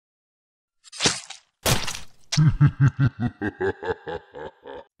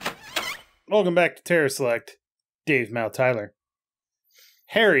Welcome back to CharacterSelect. Dave, Mal, Tyler.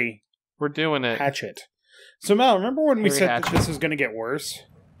 Harry. We're doing it. Hatchet. So, Mal, remember when we Harry said Hatchet. that this was going to get worse?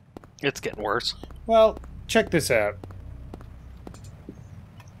 It's getting worse. Well, check this out.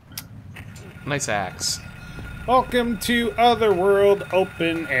 Nice axe. Welcome to Otherworld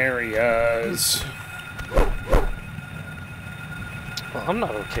Open Areas. Well, I'm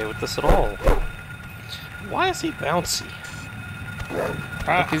not okay with this at all. Why is he bouncy?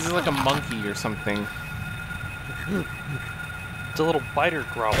 He's like a monkey or something. It's a little biter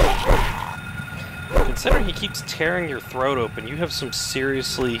groveler. Considering he keeps tearing your throat open, you have some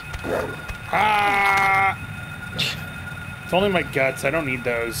seriously... It's only my guts. I don't need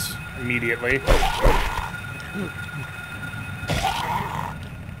those immediately.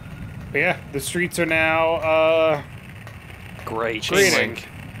 But yeah, the streets are now, grading.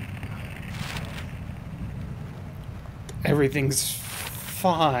 Everything's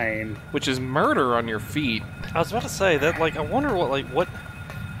fine. Which is murder on your feet. I was about to say that, like, I wonder what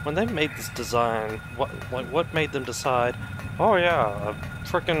when they made this design, what made them decide, oh yeah, a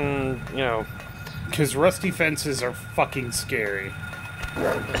frickin', you know... Because rusty fences are fucking scary.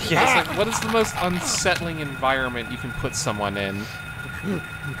 Yeah, it's like, what is the most unsettling environment you can put someone in?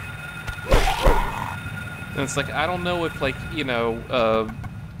 And it's like, I don't know if, like, you know,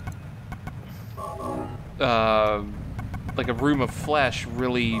 like a room of flesh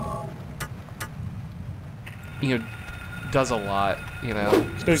really, you know, does a lot, you know.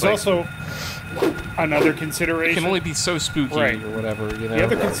 There's like, also another consideration. It can only be so spooky or whatever, you know. The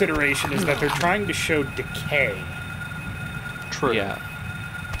other consideration is that they're trying to show decay. True. Yeah.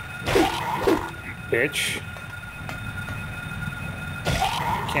 Bitch.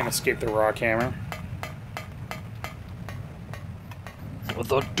 Can't escape the rock hammer.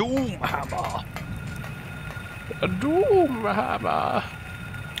 With a doom hammer. A doom hammer.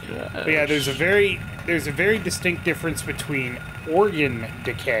 Yes. But yeah, there's a very distinct difference between organ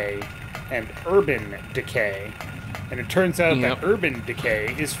decay and urban decay. And it turns out that urban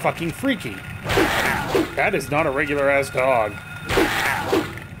decay is fucking freaky. That is not a regular ass dog.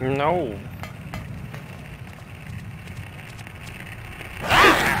 No.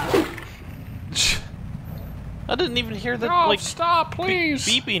 I didn't even hear that, No, like, stop, please.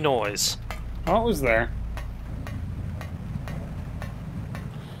 beepy noise. Oh, it was there.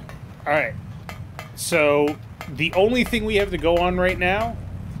 Alright. So, the only thing we have to go on right now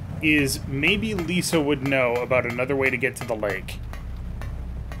is maybe Lisa would know about another way to get to the lake.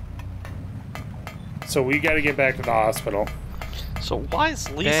 So we gotta get back to the hospital. So why is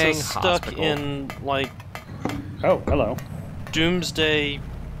Lisa Dang stuck hospital. in, like, Oh, hello. Doomsday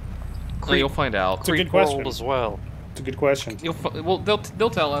Well, you'll find out. It's a good Creep question. world as well? It's a good question. Well, they'll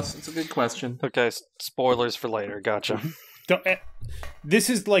tell us. It's a good question. Okay, spoilers for later. Gotcha. This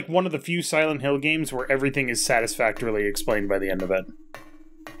is like one of the few Silent Hill games where everything is satisfactorily explained by the end of it.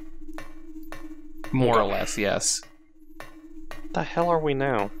 More or less, yes. What the hell are we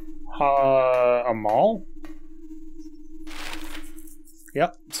now? A mall?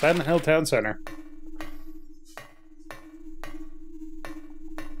 Yep, Silent Hill Town Center.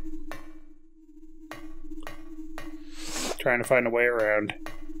 Trying to find a way around.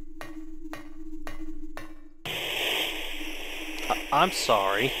 I'm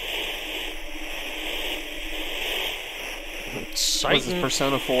sorry. Was this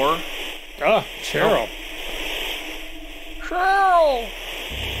Persona 4? Ah, Cheryl. Cheryl!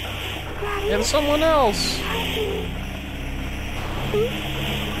 And someone else!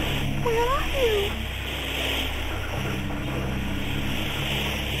 Where are you?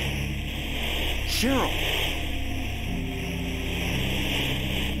 Cheryl!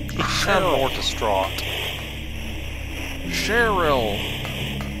 You sound more distraught. Cheryl!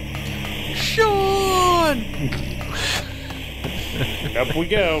 Sean! Up we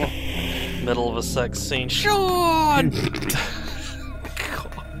go. Middle of a sex scene. Sean!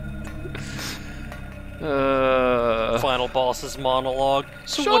 Final boss's monologue.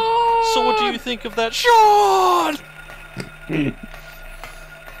 So what do you think of that? Sean!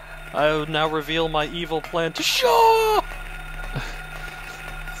 I will now reveal my evil plan to Sean!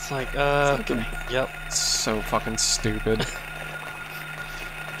 It's like, yep. So fucking stupid.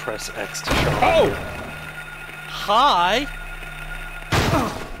 Press X to Sean. Oh! Hi!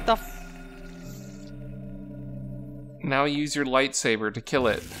 The Now use your lightsaber to kill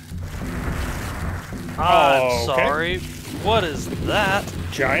it. I'm Okay. sorry. What is that?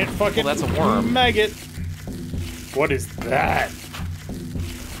 Giant fucking Well, that's a worm. maggot. What is that?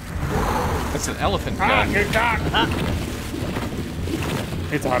 That's an elephant Ah, gun. good cock.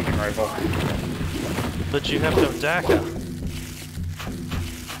 It's a hunting rifle. But you have no DACA.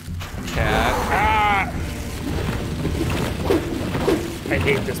 Cat. Ah! I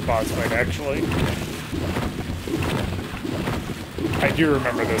hate this boss fight, actually. I do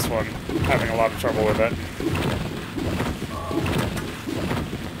remember this one, having a lot of trouble with it.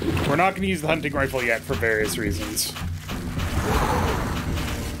 We're not going to use the hunting rifle yet for various reasons.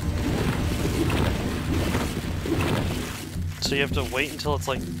 So you have to wait until it's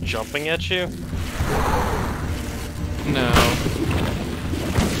like jumping at you? No.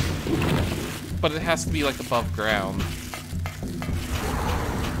 But it has to be like above ground.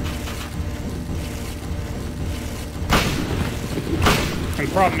 And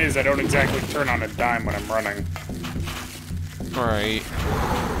the problem is I don't exactly turn on a dime when I'm running. Alright.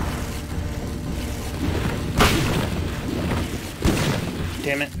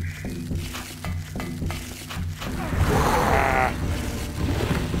 Damn it. Ah.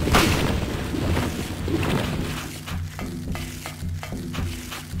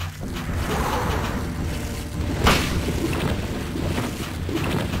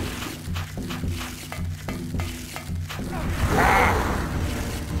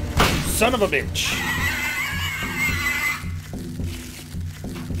 Son of a bitch.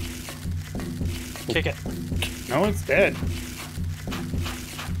 Kick it. No, it's dead.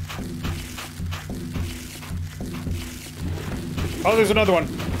 Oh, there's another one.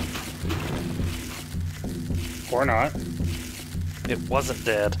 Or not. It wasn't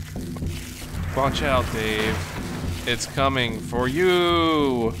dead. Watch out, Dave. It's coming for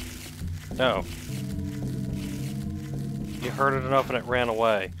you! No. You heard it enough and it ran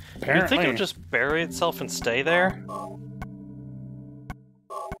away. You think Apparently. it would just bury itself and stay there?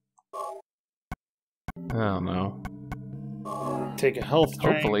 I don't know. Take a health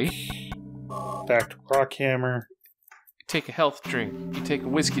drink. Hopefully. Back to rock hammer. You take a health drink, you take a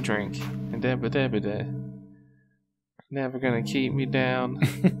whiskey drink, and dabba dabba da. Never gonna keep me down.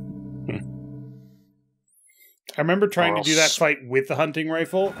 I remember trying to do that fight with the hunting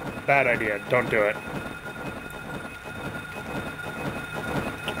rifle. Bad idea. Don't do it.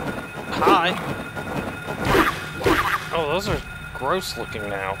 Hi! Oh, those are gross looking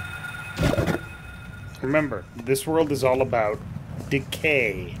now. Remember, this world is all about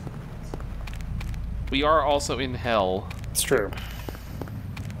decay. We are also in hell. It's true.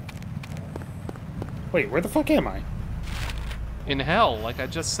 Wait, where the fuck am I? In hell, like I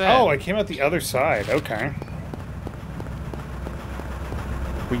just said. Oh, I came out the other side. Okay.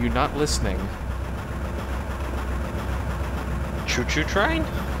 Were you not listening? Choo-choo train?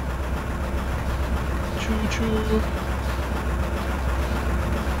 Choo-choo.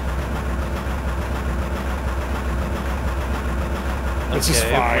 This is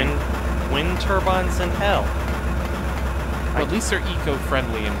fine. Wind turbines in hell. Well, at least they're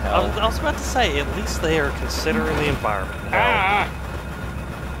eco-friendly in hell. I was about to say, at least they are considering the environment in hell. Ah!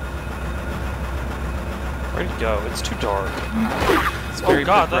 Where'd it go? It's too dark. It's very Oh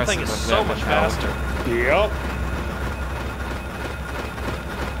god, that thing progressive is of so them much in hell. faster. Yep.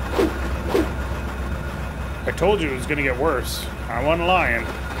 I told you it was gonna get worse. I wasn't lying.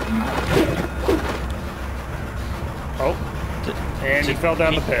 Oh. And he fell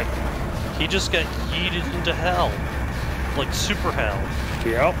down the pit. He just got yeeted into hell. Like super hell.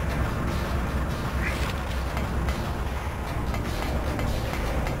 Yep.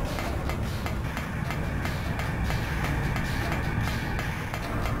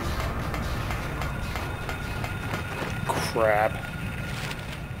 Crap.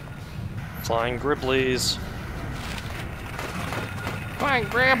 Flying Gribblies. Flying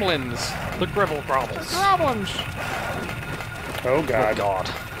Grablins! The Gribble Grobbles. Grablins! Oh Oh god.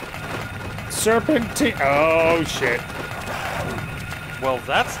 god. Serpentine. Oh shit. Well,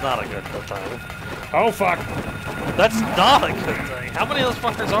 that's not a good thing. Oh fuck. That's not a good thing. How many of those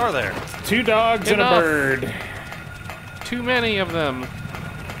fuckers are there? 2 dogs and a Enough. bird. Too many of them.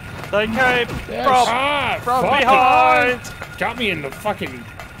 They came Yes. from fuck. behind! Got me in the fucking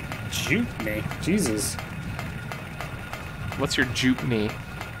me. Jesus. What's your jutney?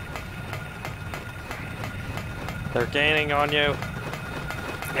 They're gaining on you.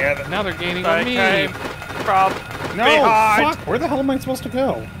 Yeah. Now they're gaining They on me. came from No, behind! fuck. Where the hell am I supposed to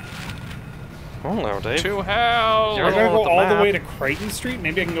go? I don't know, Dave. To hell! You're I gotta all go at the all the map. way to Creighton Street?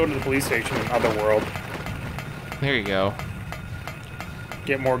 Maybe I can go to the police station in Otherworld. There you go.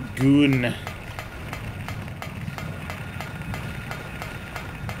 Get more goon.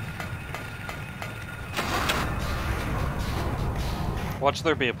 Watch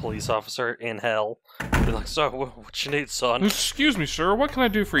there be a police officer in hell. Be like, so, what you need, son? Excuse me, sir. What can I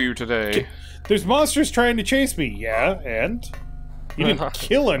do for you today? There's monsters trying to chase me. Yeah, and? You didn't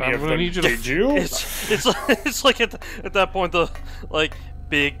kill any of them, did you? It's like at that point the like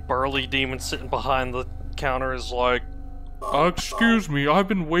big burly demon sitting behind the counter is like, excuse me, I've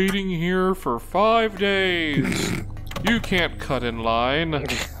been waiting here for 5 days. You can't cut in line.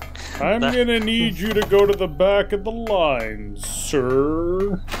 I'm gonna need you to go to the back of the line,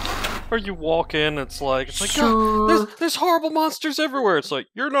 sir. Or you walk in, it's like God, there's horrible monsters everywhere. It's like,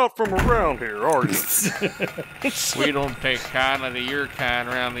 you're not from around here, are you? We don't take kindly to your kind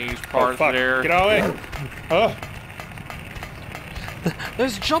around these Oh, parts fuck. there. Get away.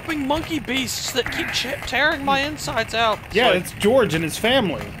 There's jumping monkey beasts that keep tearing my insides out. It's Yeah, like, it's George and his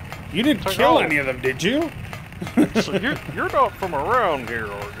family. You didn't kill any of them, did you? so you're not from around here,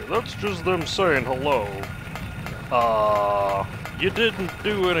 are you? That's just them saying hello. You didn't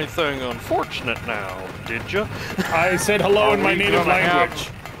do anything unfortunate now, did you? I said hello in my native gonna language.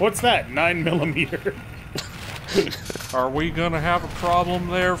 What's that? 9mm. Are we gonna have a problem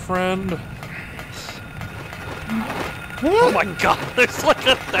there, friend? Oh my god, there's like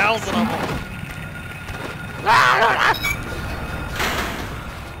 1,000 of them.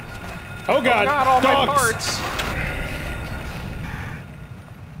 Oh god, all my dogs! parts.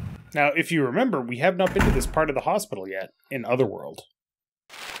 Now, if you remember, we have not been to this part of the hospital yet in Otherworld.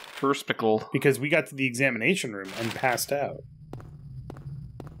 Perspical. Because we got to the examination room and passed out.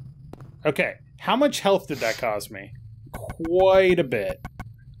 Okay, how much health did that cost me? Quite a bit.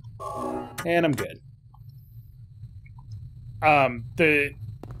 And I'm good.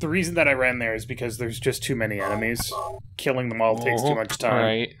 The reason that I ran there is because there's just too many enemies. Killing them all takes too much time.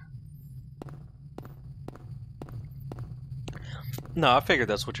 Right. No, I figured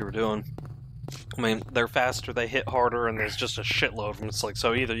that's what you were doing. I mean, they're faster, they hit harder, and there's just a shitload of them. It's like,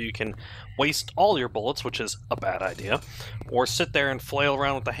 so either you can waste all your bullets, which is a bad idea, or sit there and flail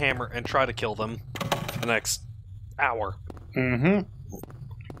around with the hammer and try to kill them for the next hour. Mm-hmm.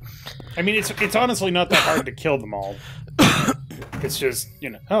 I mean, it's honestly not that hard to kill them all. It's just,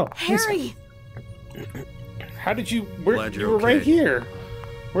 you know... Oh, Harry! How did you... Glad you you're were okay. right here.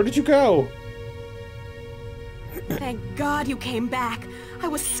 Where did you go? Thank God you came back. I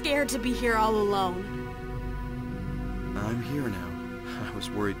was scared to be here all alone. I'm here now. I was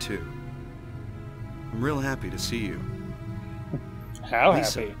worried too. I'm real happy to see you. How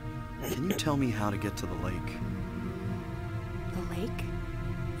Lisa, happy? Can you tell me how to get to the lake? The lake?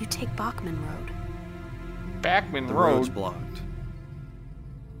 You take Bachman Road. Backman The road's Road. blocked.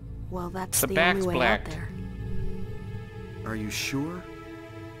 Well, that's The the back's only way out blacked. there. Are you sure?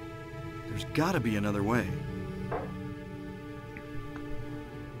 There's gotta be another way.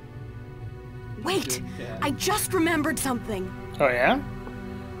 Wait! I just remembered something! Oh, yeah?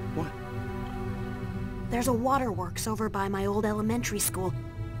 What? There's a waterworks over by my old elementary school.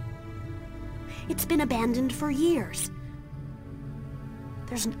 It's been abandoned for years.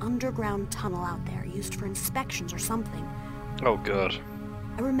 There's an underground tunnel out there used for inspections or something. Oh, good.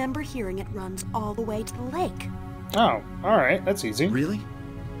 I remember hearing it runs all the way to the lake. Oh, alright. That's easy. Really?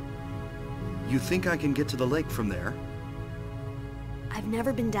 You think I can get to the lake from there? I've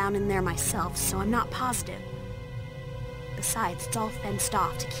never been down in there myself, so I'm not positive. Besides, it's all fenced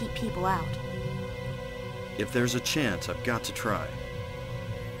off to keep people out. If there's a chance, I've got to try.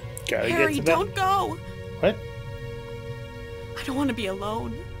 Gotta Harry, get to that. don't go! What? I don't want to be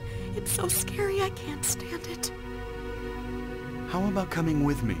alone. It's so scary, I can't stand it. How about coming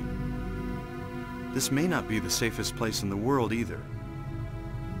with me? This may not be the safest place in the world either.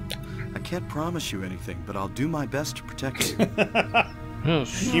 I can't promise you anything, but I'll do my best to protect you.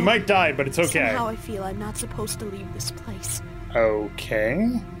 You might die, but it's okay. Somehow I feel I'm not supposed to leave this place.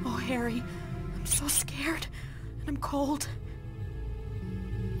 Okay. Oh, Harry, I'm so scared, and I'm cold.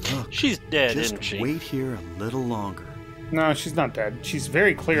 Look, She's dead, just isn't she? wait here a little longer. No, she's not dead. She's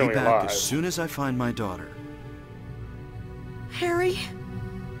very Be clearly back alive. as soon as I find my daughter. Harry?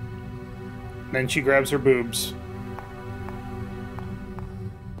 Then she grabs her boobs.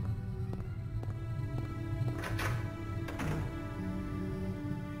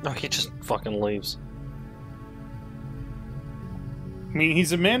 No, he just fucking leaves. I mean,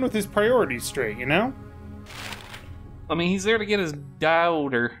 he's a man with his priorities straight, you know? I mean, he's there to get his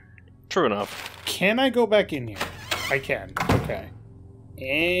daughter. True enough. Can I go back in here? I can. Okay.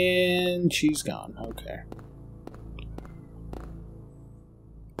 And she's gone. Okay.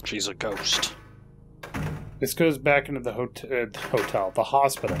 She's a ghost. This goes back into the the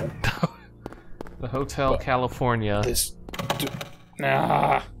hospital. The Hotel California. This...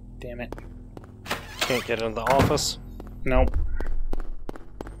 Ah, damn it. Can't get into the office. Nope.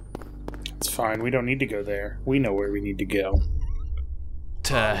 It's fine. We don't need to go there. We know where we need to go.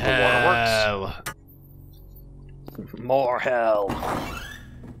 To hell. More hell.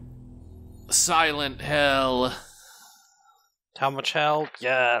 Silent hell. How much hell?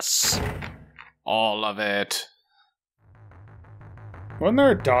 Yes. All of it. Wasn't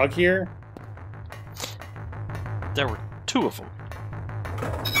there a dog here? There were 2 of them.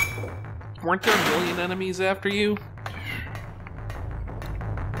 Weren't there a million enemies after you?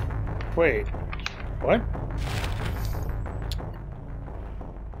 Wait. What?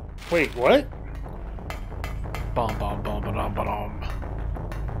 Wait, what? Bom bom bom bom bom.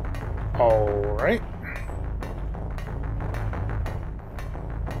 Alright.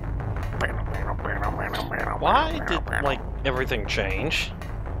 Why did, like, everything change?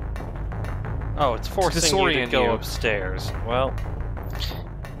 Oh, it's forcing you to disorient go you. upstairs. Well,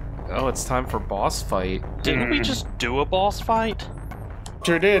 Oh, it's time for boss fight. didn't we just do a boss fight?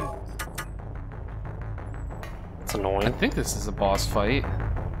 Sure did. It's I annoying. think this is a boss fight.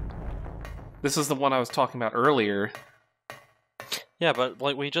 This is the one I was talking about earlier. Yeah, but,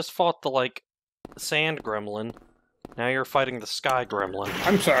 like, we just fought the, like, sand gremlin. Now you're fighting the sky gremlin.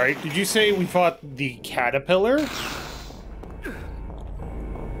 I'm sorry, did you say we fought the caterpillar?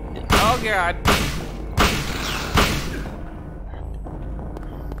 Oh god.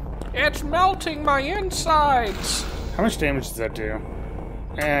 It's melting my insides. How much damage does that do?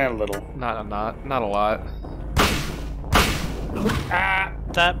 A little. Not a lot. Ah!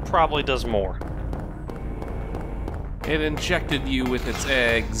 That probably does more. It injected you with its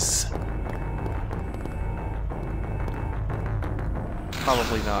eggs.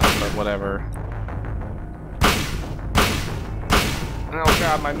 Probably not, but whatever. Oh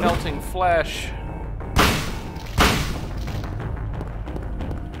god, my melting flesh.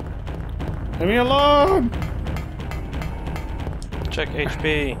 Leave me alone! Check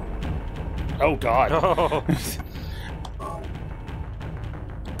HP. Oh god. Oh.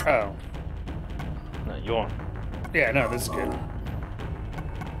 Oh. No, you want. Yeah, no, this is good.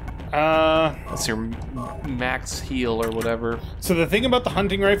 That's your max heal or whatever. So the thing about the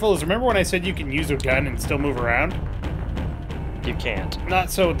hunting rifle is, remember when I said you can use a gun and still move around? You can't. Not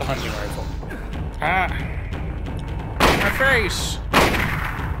so with the hunting rifle. Ah. My face!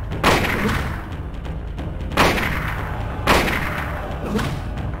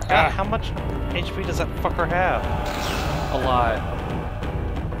 God, how much HP does that fucker have? A lot.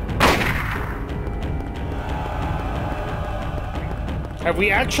 Have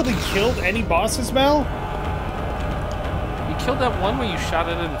we actually killed any bosses, Mel? You killed that one where you shot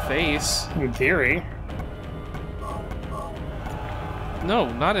it in the face. In theory. No,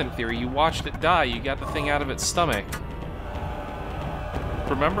 not in theory. You watched it die. You got the thing out of its stomach.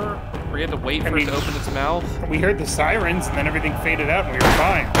 Remember? Where you had to wait for it to open its mouth? We heard the sirens and then everything faded out and we were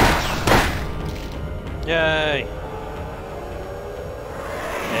fine. Yay!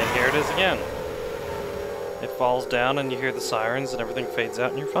 And here it is again. It falls down and you hear the sirens and everything fades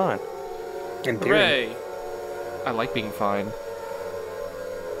out and you're fine. In theory. Hooray! I like being fine.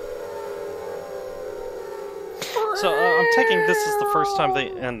 So I'm taking this as the first time they...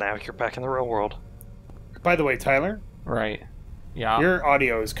 And now you're back in the real world. By the way, Tyler, Right. Yeah. your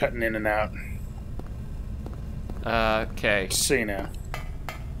audio is cutting in and out. Okay. Just so you know.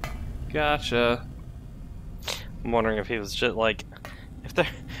 Gotcha. I'm wondering if he was just like... If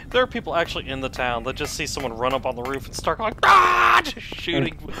there are people actually in the town that just see someone run up on the roof and start going, ah! Just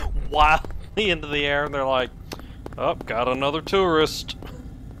shooting wildly into the air, and they're like, oh, got another tourist.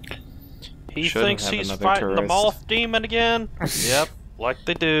 He Shouldn't thinks have he's another fighting the tourist. moth demon again? Yep, like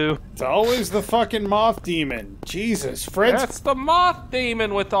they do. It's always the fucking moth demon. Jesus, Fred's That's the moth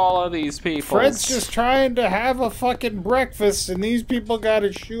demon with all of these people. Fred's just trying to have a fucking breakfast, and these people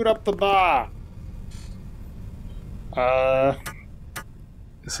gotta shoot up the bar.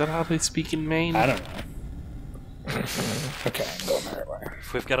 Is that how they speak in Maine? I don't know. Okay, I'm going the right way.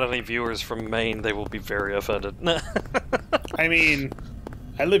 If we've got any viewers from Maine, they will be very offended. I mean,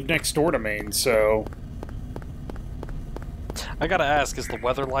 I live next door to Maine, so... I gotta ask, is the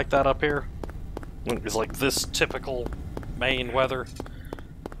weather like that up here? Is like this typical Maine weather?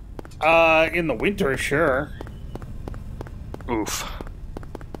 In the winter, sure. Oof.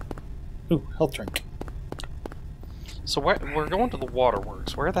 Ooh, health drink. So we're going to the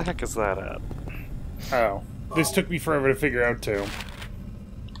waterworks. Where the heck is that at? Oh. This took me forever to figure out, too.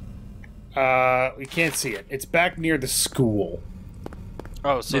 We can't see it. It's back near the school.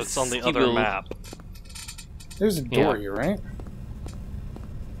 Oh, so it's on the other School. map. There's a door Yeah. here, right?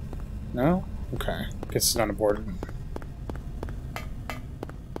 No? Okay. Guess it's not important.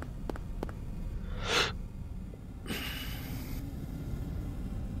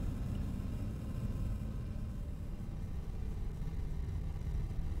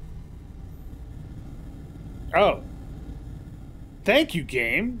 Oh, Thank you,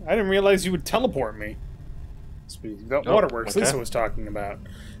 game. I didn't realize you would teleport me. Speaking of waterworks, okay. Lisa was talking about.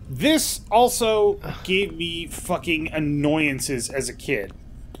 This also gave me fucking annoyances as a kid.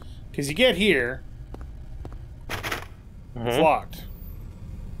 Because you get here, it's locked.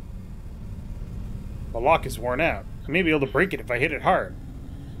 The lock is worn out. I may be able to break it if I hit it hard.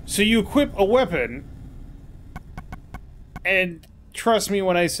 So you equip a weapon, and trust me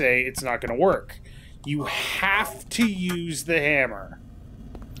when I say it's not going to work. You have to use the hammer.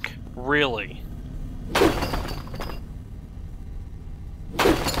 Really?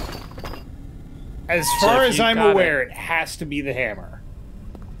 As far as I'm aware, it has to be the hammer.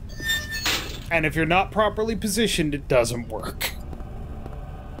 And if you're not properly positioned, it doesn't work.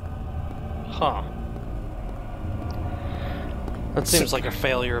 Huh. That seems like a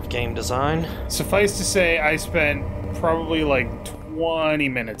failure of game design. Suffice to say, I spent probably like 20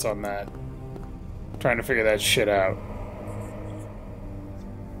 minutes on that. Trying to figure that shit out.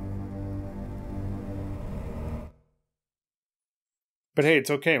 But hey, it's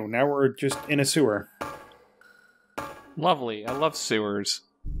okay. Now we're just in a sewer. Lovely. I love sewers.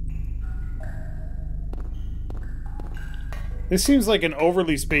 This seems like an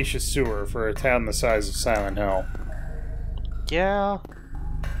overly spacious sewer for a town the size of Silent Hill. Yeah.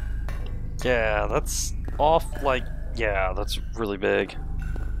 Yeah, that's off, like, yeah, that's really big.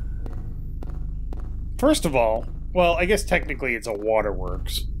 First of all, well, I guess technically it's a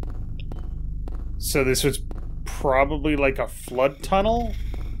waterworks. So this was probably like a flood tunnel,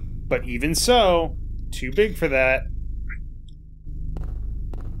 but even so, too big for that.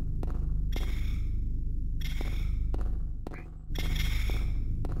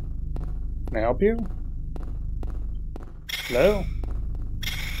 Can I help you? Hello?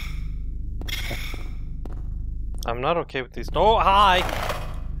 I'm not okay with these. Oh, hi!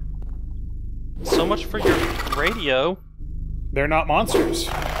 So much for your radio. They're not monsters.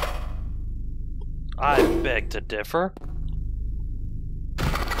 I beg to differ.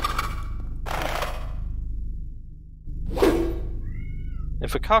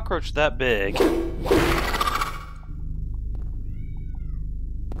 If a cockroach that big...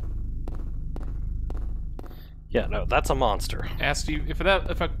 Yeah, no, that's a monster. Asked you if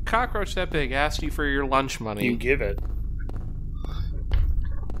a cockroach that big asked you for your lunch money. You give it.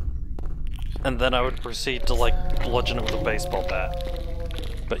 And then I would proceed to, like, bludgeon it with a baseball bat.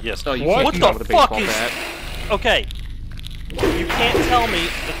 But yes. Oh, you What? can't What do the that with a fuck baseball is... bat. Okay. You can't tell me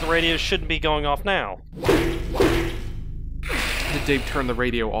that the radio shouldn't be going off now. Did Dave turn the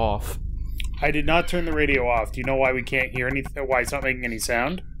radio off? I did not turn the radio off. Do you know why we can't hear anything? Why it's not making any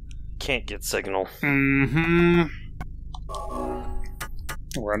sound? Can't get signal. Mm-hmm.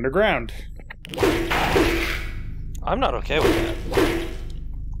 We're underground. I'm not okay with that.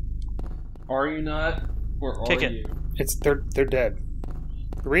 Are you not? Or Kick are it. you? They're dead.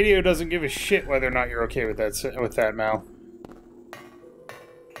 The radio doesn't give a shit whether or not you're okay with that, Mal.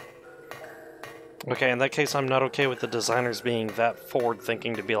 Okay, in that case, I'm not okay with the designers being that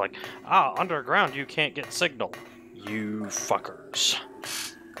forward-thinking to be like, underground, you can't get signal. You fuckers.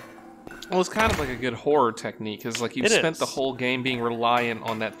 Well, it's kind of like a good horror technique, because like you've spent the whole game being reliant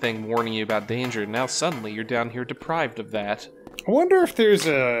on that thing warning you about danger, and now suddenly you're down here deprived of that. I wonder if there's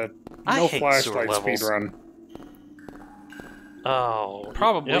a no hate flashlight sewer levels. speedrun. Oh,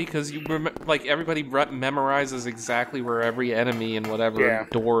 Probably, yep. because like everybody memorizes exactly where every enemy and whatever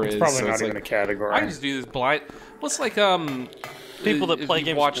door it's is. probably so not it's even like, a category. I just do this blind. What's like People that if play you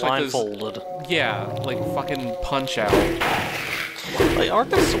games watch, like, those- blindfolded. yeah, like fucking Punch Out. Like,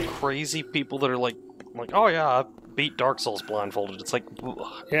 aren't there some crazy people that are like, oh yeah, I beat Dark Souls blindfolded? It's like,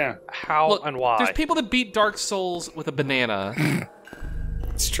 ugh, Yeah, how Look, and why? There's people that beat Dark Souls with a banana.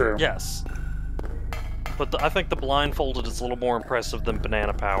 it's true. Yes. But I think the blindfolded is a little more impressive than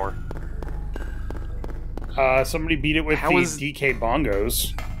banana power. Somebody beat it with How the is- DK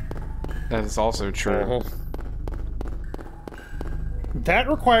bongos. That is also true. That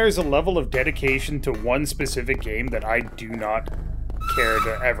requires a level of dedication to one specific game that I do not care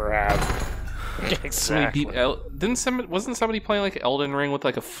to ever have. Exactly. Wasn't somebody playing like Elden Ring with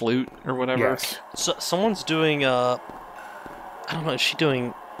like a flute or whatever? Yes. So, someone's doing, I don't know, is she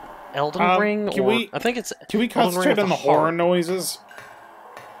doing Elden Ring? Can or we- I think it's Can we Elden Ring concentrate with on a the horror harp. noises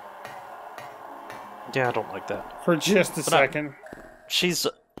Yeah, I don't like that. for just a But I- second? She's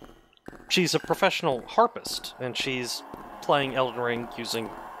a professional harpist, and she's playing Elden Ring using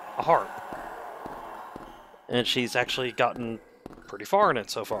a harp. And she's actually gotten pretty far in it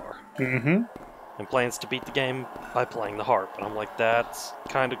so far. Mm-hmm. And plans to beat the game by playing the harp. And I'm like, that's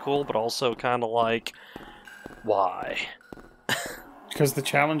kind of cool, but also kind of like, why? Because the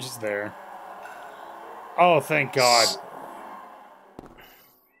challenge is there. Oh, thank God.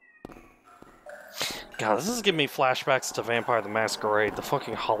 God, this is giving me flashbacks to Vampire the Masquerade, the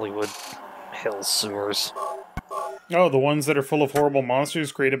fucking Hollywood Hills sewers. Oh, the ones that are full of horrible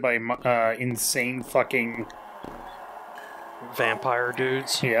monsters created by insane fucking... vampire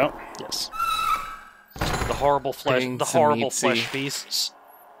dudes? Yeah. Yes. The horrible flesh beasts.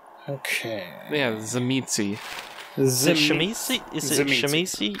 Okay. Yeah, Zamitzi. Is it Shemisi? Is it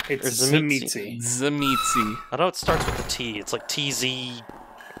Shemisi? It's Zamitzi. Zamitzi. I know it starts with a T. It's like TZ.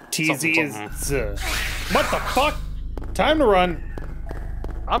 TZ is Z. What the fuck? Time to run.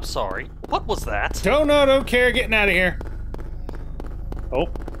 I'm sorry. What was that? Don't care. Getting out of here. Oh,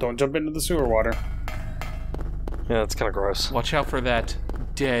 don't jump into the sewer water. Yeah, that's kind of gross. Watch out for that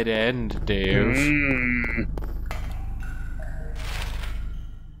dead end, Dave.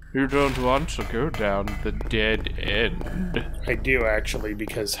 You don't want to go down the dead end. I do, actually,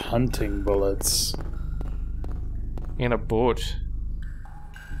 because hunting bullets. In a boat.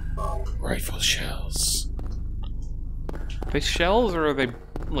 Rifle shells. Are they shells or are they,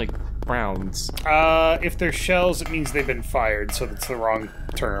 like, rounds? If they're shells, it means they've been fired, so that's the wrong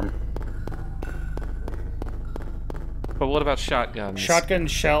term. But what about shotguns? Shotgun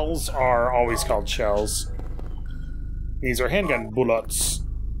shells are always called shells. These are handgun bullets.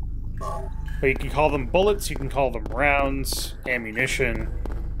 But you can call them bullets, you can call them rounds, ammunition.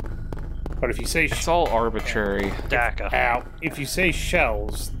 But if you say... It's all arbitrary. DACA. Ow. If you say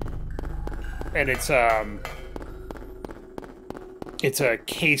shells, and it's a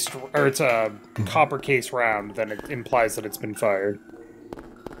cased, or it's a copper case round, then it implies that it's been fired.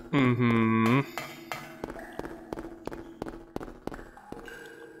 Mm-hmm.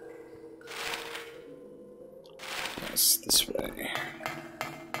 Yes, this way.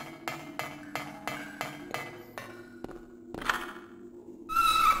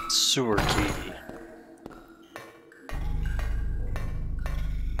 Sewer key.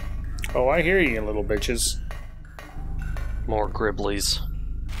 Oh, I hear you, little bitches. More Gribblies.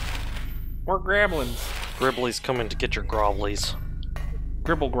 More grablins. Gribblies coming to get your grovelies.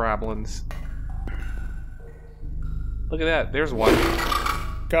 Gribble grablins. Look at that. There's one.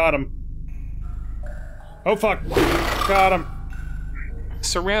 Got him. Oh, fuck. Got him.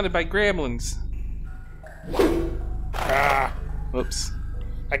 Surrounded by gremlins. Ah. Whoops.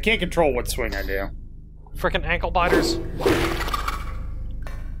 I can't control what swing I do. Frickin' ankle biters.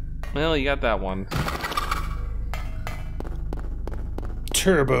 Well, you got that one.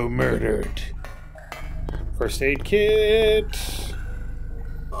 Turbo murdered. First aid kit.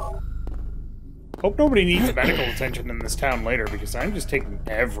 Hope nobody needs medical attention in this town later, because I'm just taking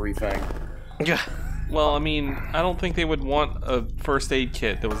everything. Yeah. Well, I mean, I don't think they would want a first aid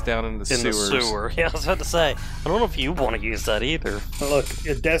kit that was down in the sewers. In the sewer. Yeah, I was about to say. I don't know if you want to use that either. Look,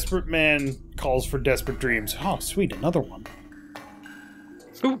 a desperate man calls for desperate dreams. Oh, sweet, another one.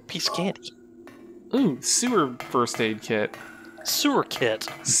 Ooh, piece of candy. Ooh, sewer first aid kit. Sewer kit.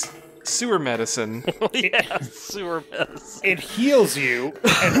 Sewer medicine. Yeah, sewer medicine. It heals you,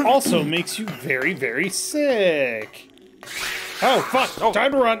 and also makes you very, very sick. Oh, fuck. Oh.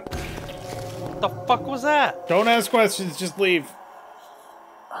 Time to run. What the fuck was that? Don't ask questions, just leave.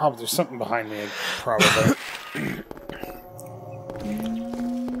 Oh, there's something behind me, probably.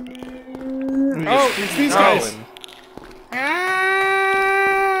 Oh, it's these guys.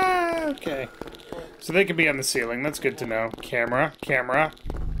 Ah, okay. So they could be on the ceiling. That's good to know. Camera.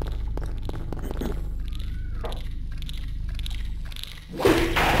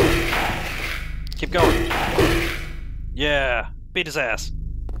 Keep going. Yeah. Beat his ass.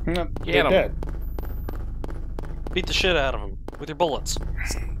 No, Get they're 'em. dead. Beat the shit out of him with your bullets.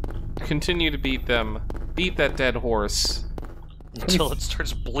 Continue to beat them. Beat that dead horse. Until it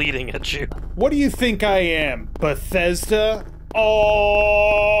starts bleeding at you. What do you think I am? Bethesda?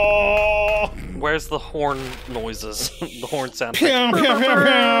 Oh! Where's the horn noises? The horn sound. Pew, pew, pew, pew.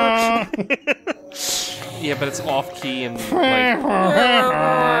 Yeah, but it's off key and like.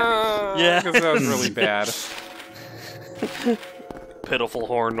 Yeah. Because that was really bad. Pitiful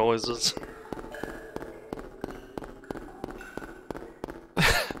horn noises.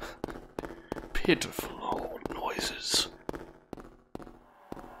 Pitiful horn noises.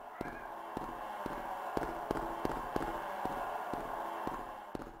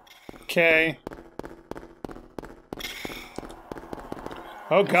 Okay.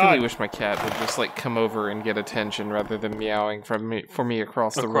 Oh I god. really wish my cat would just like come over and get attention rather than meowing for me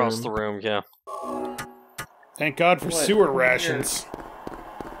across the room. Across the room, yeah. Thank God for sewer rations.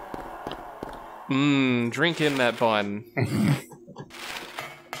 Drink in that bun.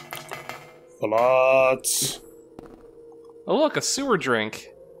 Lots. Oh look, a sewer drink.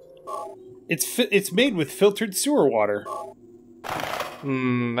 It's made with filtered sewer water.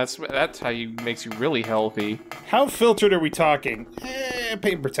 That's how you makes you really healthy. How filtered are we talking?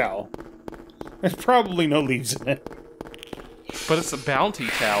 Paper towel. There's probably no leaves in it. But it's a bounty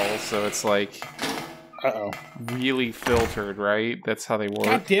towel, so it's like... Uh-oh. Really filtered, right? That's how they work.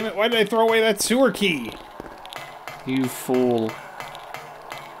 God damn it, why did I throw away that sewer key? You fool.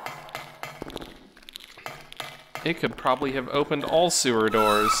 It could probably have opened all sewer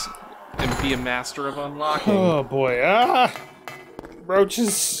doors and be a master of unlocking. Oh boy,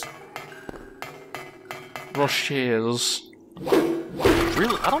 roaches. Roches.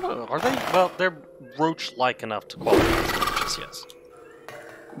 Really? I don't know. Are they? Well, they're roach-like enough to qualify as roaches, yes.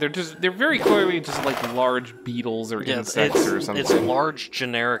 They're very clearly just like large beetles or insects or something. It's large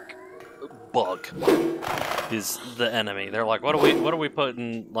generic bug is the enemy. They're like, what do we put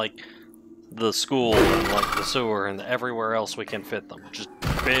in like the school and like the sewer and everywhere else we can fit them? Just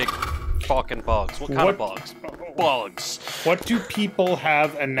big fucking bugs. What kind of bugs? Bugs. What do people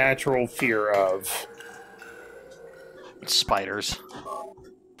have a natural fear of? Spiders.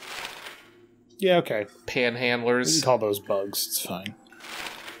 Yeah, okay. Panhandlers. We can call those bugs. It's fine.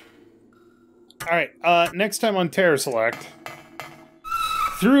 Alright, next time on CharacterSelect,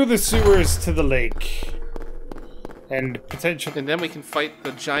 through the sewers to the lake. And potentially... And then we can fight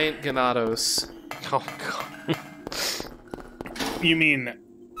the giant Ganados. Oh, God. You mean...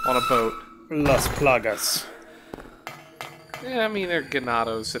 On a boat. Las Plagas. Yeah, I mean, they're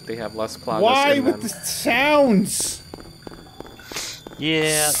Ganados if they have less Plagas Why in them. with the sounds?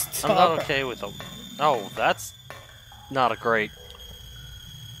 Yeah, Stop I'm not it. okay with them. Oh, that's not a great...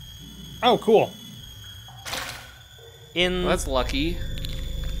 Oh, cool. In... Well, that's lucky.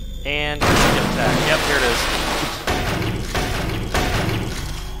 And... attack. Yep, here it is.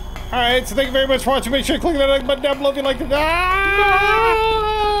 Alright, so thank you very much for watching. Make sure you click that like button down below if you like it. Ah!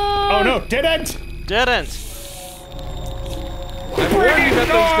 Oh no, dead end! Dead end! I'm worried about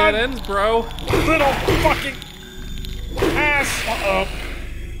those dead ends, bro. Little fucking ass! Uh-oh.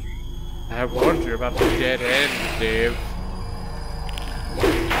 I warned you about the dead end, Dave.